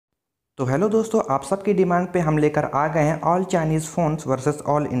तो हेलो दोस्तों, आप सबकी डिमांड पे हम लेकर आ गए हैं all Chinese phones versus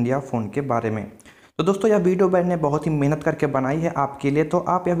all India phone के बारे में। तो दोस्तों यह वीडियो मैंने बहुत ही मेहनत करके बनाई है आपके लिए, तो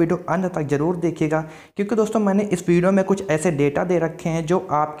आप यह वीडियो अंत तक ज़रूर देखिएगा क्योंकि दोस्तों मैंने इस वीडियो में कुछ ऐसे डेटा दे रखे हैं जो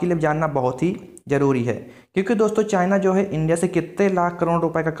आपके लिए जानना बहुत ही ज़रूरी है। क्योंकि दोस्तों चाइना जो है इंडिया से कितने लाख करोड़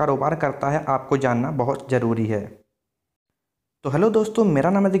रुपए का कारोबार करता है आपको जानना बहुत ज़रूरी है। तो हेलो दोस्तों, मेरा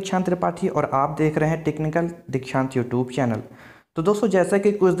नाम है दीक्षांत त्रिपाठी और आप देख रहे हैं टेक्निकल दीक्षांत यूट्यूब चैनल। तो दोस्तों जैसा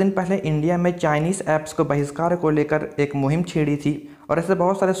कि कुछ दिन पहले इंडिया में चाइनीज़ ऐप्स को बहिष्कार को लेकर एक मुहिम छेड़ी थी और ऐसे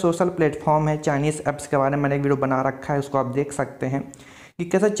बहुत सारे सोशल प्लेटफॉर्म हैं चाइनीज़ ऐप्स के बारे में मैंने एक वीडियो बना रखा है, उसको आप देख सकते हैं कि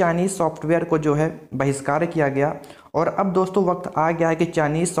कैसे चाइनीज़ सॉफ्टवेयर को जो है बहिष्कार किया गया। और अब दोस्तों वक्त आ गया है कि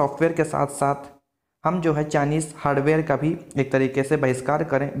चाइनीज़ सॉफ्टवेयर के साथ साथ हम जो है चाइनीज़ हार्डवेयर का भी एक तरीके से बहिष्कार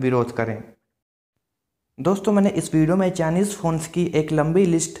करें, विरोध करें। दोस्तों मैंने इस वीडियो में चाइनीज़ फ़ोन्स की एक लंबी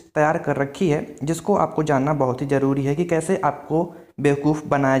लिस्ट तैयार कर रखी है जिसको आपको जानना बहुत ही ज़रूरी है कि कैसे आपको बेवकूफ़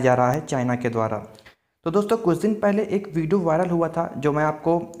बनाया जा रहा है चाइना के द्वारा। तो दोस्तों कुछ दिन पहले एक वीडियो वायरल हुआ था जो मैं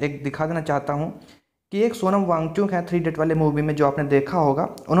आपको एक दिखा देना चाहता हूं कि एक सोनम वांगचुक है 3 इडियट वाले मूवी में, जो आपने देखा होगा।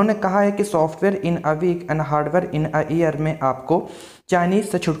 उन्होंने कहा है कि software in a week and hardware in a year में आपको चाइनीज़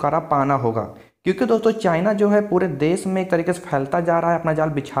से छुटकारा पाना होगा। क्योंकि दोस्तों चाइना जो है पूरे देश में एक तरीके से फैलता जा रहा है, अपना जाल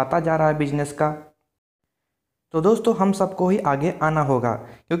बिछाता जा रहा है बिजनेस का। तो दोस्तों हम सबको ही आगे आना होगा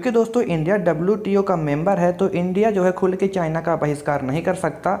क्योंकि दोस्तों इंडिया WTO का मेंबर है, तो इंडिया जो है खुल के चाइना का बहिष्कार नहीं कर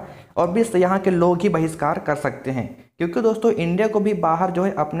सकता और भी यहाँ के लोग ही बहिष्कार कर सकते हैं। क्योंकि दोस्तों इंडिया को भी बाहर जो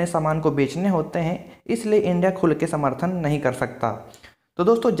है अपने सामान को बेचने होते हैं, इसलिए इंडिया खुल के समर्थन नहीं कर सकता। तो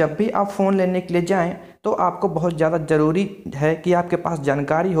दोस्तों जब भी आप फ़ोन लेने के लिए जाएँ तो आपको बहुत ज़्यादा ज़रूरी है कि आपके पास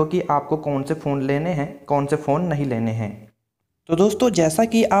जानकारी हो कि आपको कौन से फ़ोन लेने हैं, कौन से फ़ोन नहीं लेने हैं। तो दोस्तों जैसा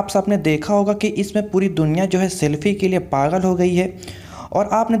कि आप सबने देखा होगा कि इसमें पूरी दुनिया जो है सेल्फ़ी के लिए पागल हो गई है। और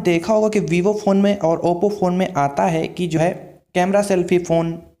आपने देखा होगा कि वीवो फ़ोन में और ओप्पो फ़ोन में आता है कि जो है camera selfie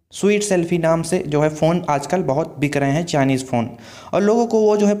phone, sweet selfie नाम से जो है फ़ोन आजकल बहुत बिक रहे हैं चाइनीज़ फ़ोन, और लोगों को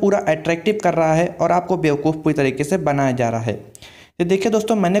वो जो है पूरा अट्रैक्टिव कर रहा है और आपको बेवकूफ़ पूरी तरीके से बनाया जा रहा है। तो देखिए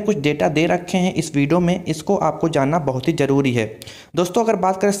दोस्तों मैंने कुछ डेटा दे रखे हैं इस वीडियो में, इसको आपको जानना बहुत ही ज़रूरी है। दोस्तों अगर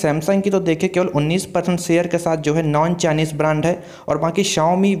बात करें सैमसंग की तो देखिए केवल 19% शेयर के साथ जो है नॉन चाइनीज़ ब्रांड है, और बाकी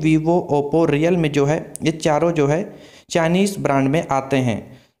xiaomi, वीवो, ओप्पो, रियलमी जो है ये चारों जो है चाइनीज़ ब्रांड में आते हैं।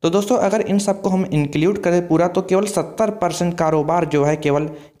 तो दोस्तों अगर इन सबको हम इंक्लूड करें पूरा तो केवल 70% कारोबार जो है केवल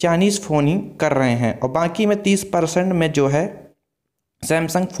चाइनीज़ फ़ोन ही कर रहे हैं, और बाकी में 30% में जो है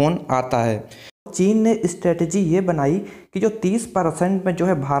सैमसंग फ़ोन आता है। चीन ने स्ट्रेटजी ये बनाई कि जो 30% में जो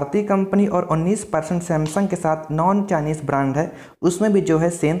है भारतीय कंपनी और 19% सैमसंग के साथ नॉन चाइनीज़ ब्रांड है उसमें भी जो है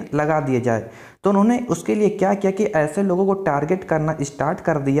सेंध लगा दिए जाए। तो उन्होंने उसके लिए क्या किया कि ऐसे लोगों को टारगेट करना स्टार्ट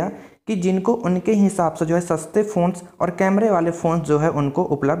कर दिया कि जिनको उनके हिसाब से जो है सस्ते फ़ोन्स और कैमरे वाले फ़ोन्स जो है उनको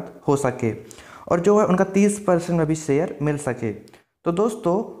उपलब्ध हो सके और जो है उनका 30% में भी शेयर मिल सके। तो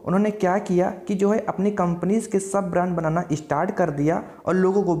दोस्तों उन्होंने क्या किया कि जो है अपनी कंपनीज़ के सब ब्रांड बनाना स्टार्ट कर दिया और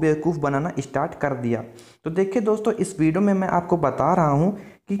लोगों को बेवकूफ़ बनाना स्टार्ट कर दिया। तो देखिए दोस्तों इस वीडियो में मैं आपको बता रहा हूँ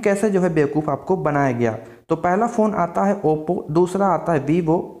कि कैसे जो है बेवकूफ़ आपको बनाया गया। तो पहला फ़ोन आता है ओप्पो, दूसरा आता है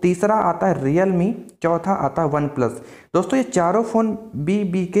वीवो, तीसरा आता है रियलमी, चौथा आता है वन प्लस। दोस्तों ये चारों फ़ोन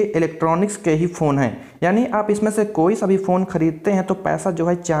बी के इलेक्ट्रॉनिक्स के ही फ़ोन हैं, यानी आप इसमें से कोई सा भी फ़ोन ख़रीदते हैं तो पैसा जो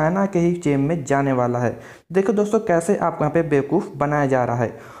है चाइना के ही जेब में जाने वाला है। देखो दोस्तों कैसे आपको यहाँ पे बेवकूफ़ बनाया जा रहा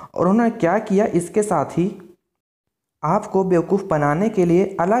है। और उन्होंने क्या किया, इसके साथ ही आपको बेवकूफ़ बनाने के लिए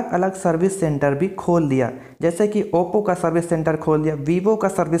अलग अलग सर्विस सेंटर भी खोल दिया, जैसे कि ओप्पो का सर्विस सेंटर खोल दिया, वीवो का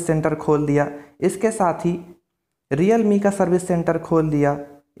सर्विस सेंटर खोल दिया, इसके साथ ही रियलमी का सर्विस सेंटर खोल दिया,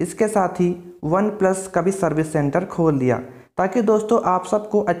 इसके साथ ही वन प्लस का भी सर्विस सेंटर खोल दिया, ताकि दोस्तों आप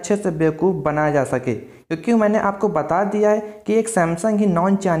सबको अच्छे से बेवकूफ़ बनाया जा सके। क्योंकि मैंने आपको बता दिया है कि एक सैमसंग ही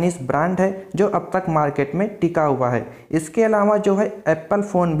नॉन चाइनीज़ ब्रांड है जो अब तक मार्केट में टिका हुआ है। इसके अलावा जो है एप्पल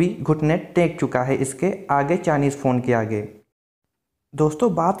फ़ोन भी घुटने टेक चुका है इसके आगे, चाइनीज़ फ़ोन के आगे।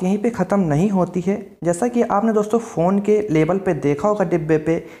 दोस्तों बात यहीं पे ख़त्म नहीं होती है। जैसा कि आपने दोस्तों फ़ोन के लेबल पे देखा होगा डिब्बे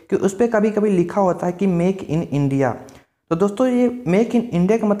पे कि उस पर कभी कभी लिखा होता है कि मेक इन इंडिया। तो दोस्तों ये मेक इन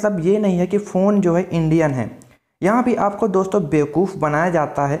इंडिया का मतलब ये नहीं है कि फ़ोन जो है इंडियन है। यहाँ भी आपको दोस्तों बेवकूफ़ बनाया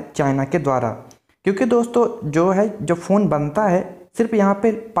जाता है चाइना के द्वारा। क्योंकि दोस्तों जो फ़ोन बनता है सिर्फ यहाँ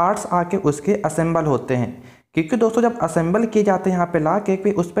पे पार्ट्स आके उसके असेंबल होते हैं। क्योंकि दोस्तों जब असेंबल किए जाते हैं यहाँ पे ला के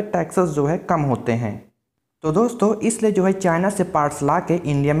फिर उस पर टैक्सेस जो है कम होते हैं। तो दोस्तों इसलिए जो है चाइना से पार्ट्स ला के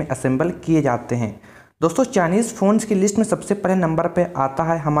इंडिया में असेंबल किए जाते हैं। दोस्तों चाइनीज़ फ़ोन्स की लिस्ट में सबसे पहले नंबर पे आता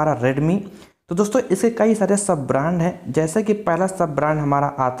है हमारा रेडमी। तो दोस्तों इसके कई सारे सब ब्रांड हैं, जैसे कि पहला सब ब्रांड हमारा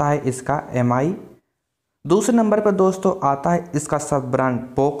आता है इसका MI, दूसरे नंबर पर दोस्तों आता है इसका सब ब्रांड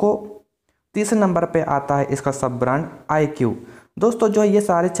पोको, तीसरे नंबर पे आता है इसका सब ब्रांड IQ। दोस्तों जो है ये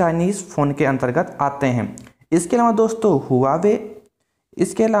सारे चाइनीज़ फ़ोन के अंतर्गत आते हैं। इसके अलावा दोस्तों हुआवे,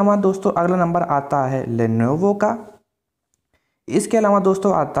 इसके अलावा दोस्तों अगला नंबर आता है लेनोवो का। इसके अलावा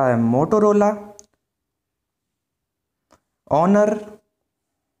दोस्तों आता है Motorola, honour,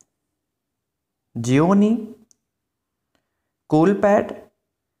 Gionee, Coolpad,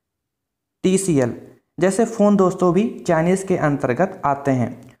 TCL जैसे फ़ोन दोस्तों भी चाइनीज़ के अंतर्गत आते हैं।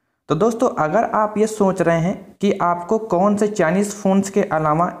 तो दोस्तों अगर आप ये सोच रहे हैं कि आपको कौन से चाइनीज़ फ़ोन्स के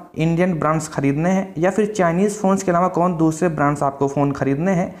अलावा इंडियन ब्रांड्स खरीदने हैं या फिर चाइनीज़ फ़ोन्स के अलावा कौन दूसरे ब्रांड्स आपको फ़ोन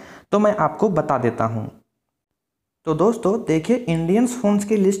खरीदने हैं, तो मैं आपको बता देता हूँ। तो दोस्तों देखिए, इंडियंस फ़ोन्स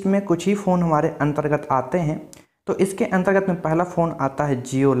की लिस्ट में कुछ ही फ़ोन हमारे अंतर्गत आते हैं। तो इसके अंतर्गत में पहला फ़ोन आता है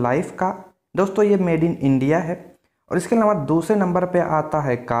जियो लाइफ का। दोस्तों ये मेड इन इंडिया है। और इसके अलावा दूसरे नंबर पे आता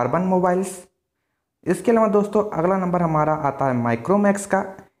है कार्बन मोबाइल्स। इसके अलावा दोस्तों अगला नंबर हमारा आता है माइक्रोमैक्स का।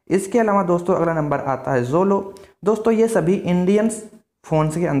 इसके अलावा दोस्तों अगला नंबर आता है जोलो। दोस्तों ये सभी इंडियंस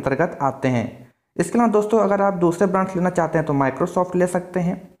फ़ोन्स के अंतर्गत आते हैं। इसके अलावा दोस्तों अगर आप दूसरे ब्रांड्स लेना चाहते हैं तो माइक्रोसॉफ्ट ले सकते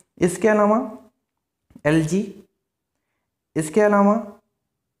हैं। इसके अलावा LG, इसके अलावा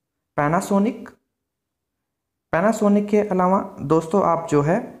पैनासोनिक के अलावा दोस्तों आप जो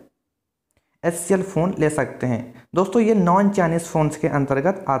है HCL फ़ोन ले सकते हैं। दोस्तों ये नॉन चाइनीज़ फ़ोन्स के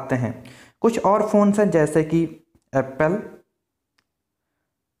अंतर्गत आते हैं। कुछ और फ़ोन्स हैं जैसे कि एप्पल,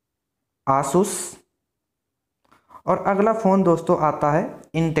 आसूस, और अगला फ़ोन दोस्तों आता है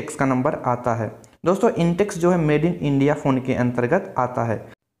इंटेक्स का नंबर आता है। दोस्तों इंटेक्स जो है मेड इन इंडिया फ़ोन के अंतर्गत आता है।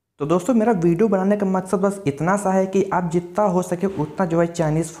 तो दोस्तों मेरा वीडियो बनाने का मकसद बस इतना सा है कि आप जितना हो सके उतना जो है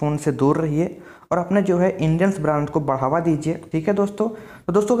चाइनीज़ फ़ोन से दूर रहिए और अपने जो है इंडियंस ब्रांड को बढ़ावा दीजिए। ठीक है दोस्तों।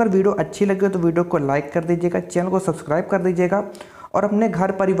 तो दोस्तों अगर वीडियो अच्छी लगे तो वीडियो को लाइक कर दीजिएगा, चैनल को सब्सक्राइब कर दीजिएगा और अपने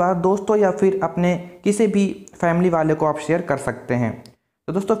घर परिवार, दोस्तों या फिर अपने किसी भी फैमिली वाले को आप शेयर कर सकते हैं।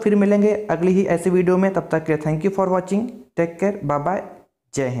 तो दोस्तों फिर मिलेंगे अगली ही ऐसी वीडियो में। तब तक के thank you for watching. Take care, bye bye,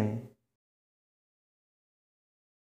 जय हिंद।